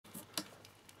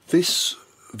This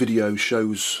video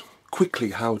shows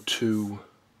quickly how to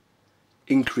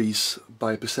increase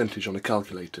by a percentage on a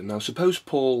calculator. Now suppose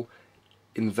Paul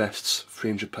invests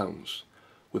 £300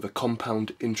 with a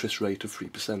compound interest rate of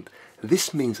 3%.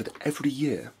 This means that every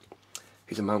year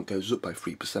his amount goes up by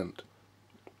 3%.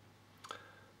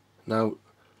 Now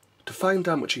to find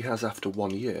out how much he has after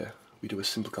 1 year, we do a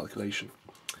simple calculation.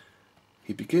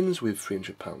 He begins with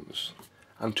 £300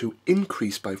 and to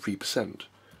increase by 3%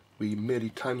 we merely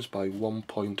times by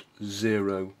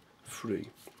 1.03.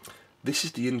 This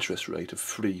is the interest rate of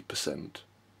 3%,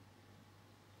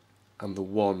 and the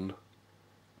 1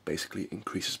 basically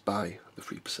increases by the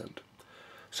 3%.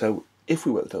 So if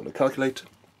we work that out on a calculator,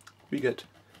 we get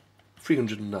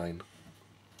 £309.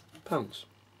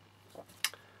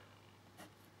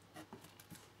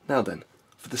 Now then,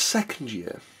 for the second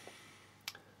year,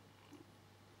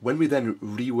 when we then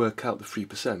rework out the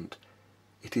 3%,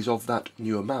 it is of that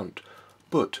new amount.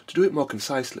 But to do it more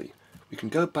concisely, we can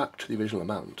go back to the original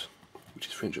amount, which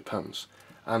is £300,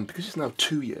 and because it's now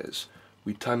 2 years,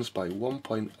 we times by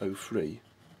 1.03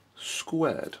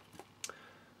 squared.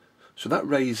 So that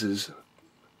raises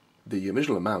the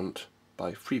original amount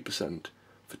by 3%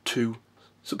 for 2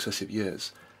 successive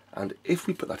years. And if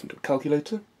we put that into a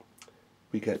calculator,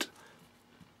 we get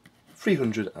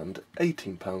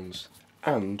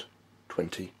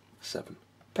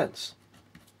 £318.27.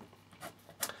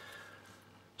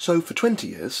 So for 20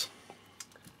 years,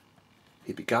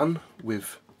 he began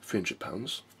with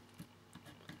 £300,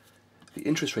 the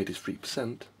interest rate is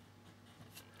 3%,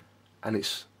 and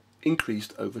it's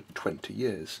increased over 20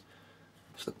 years.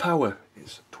 So the power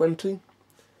is 20,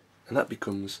 and that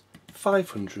becomes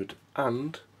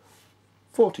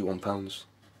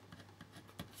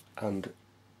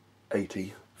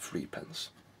 £541.83.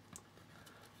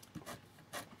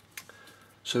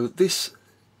 So this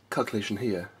calculation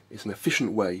here is an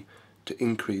efficient way to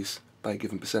increase by a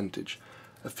given percentage.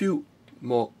 A few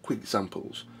more quick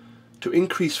examples. To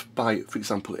increase by, for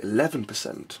example,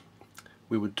 11%,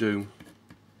 we would do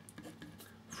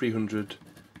 300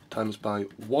 times by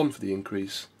 1 for the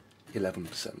increase,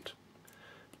 11%.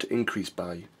 To increase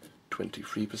by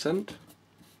 23%, it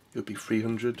would be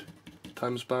 300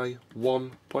 times by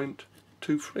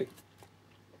 1.23.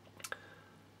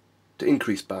 To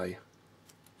increase by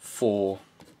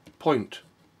 4.2%,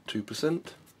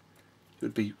 it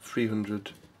would be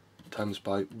 300 times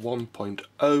by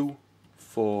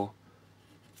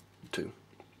 1.042.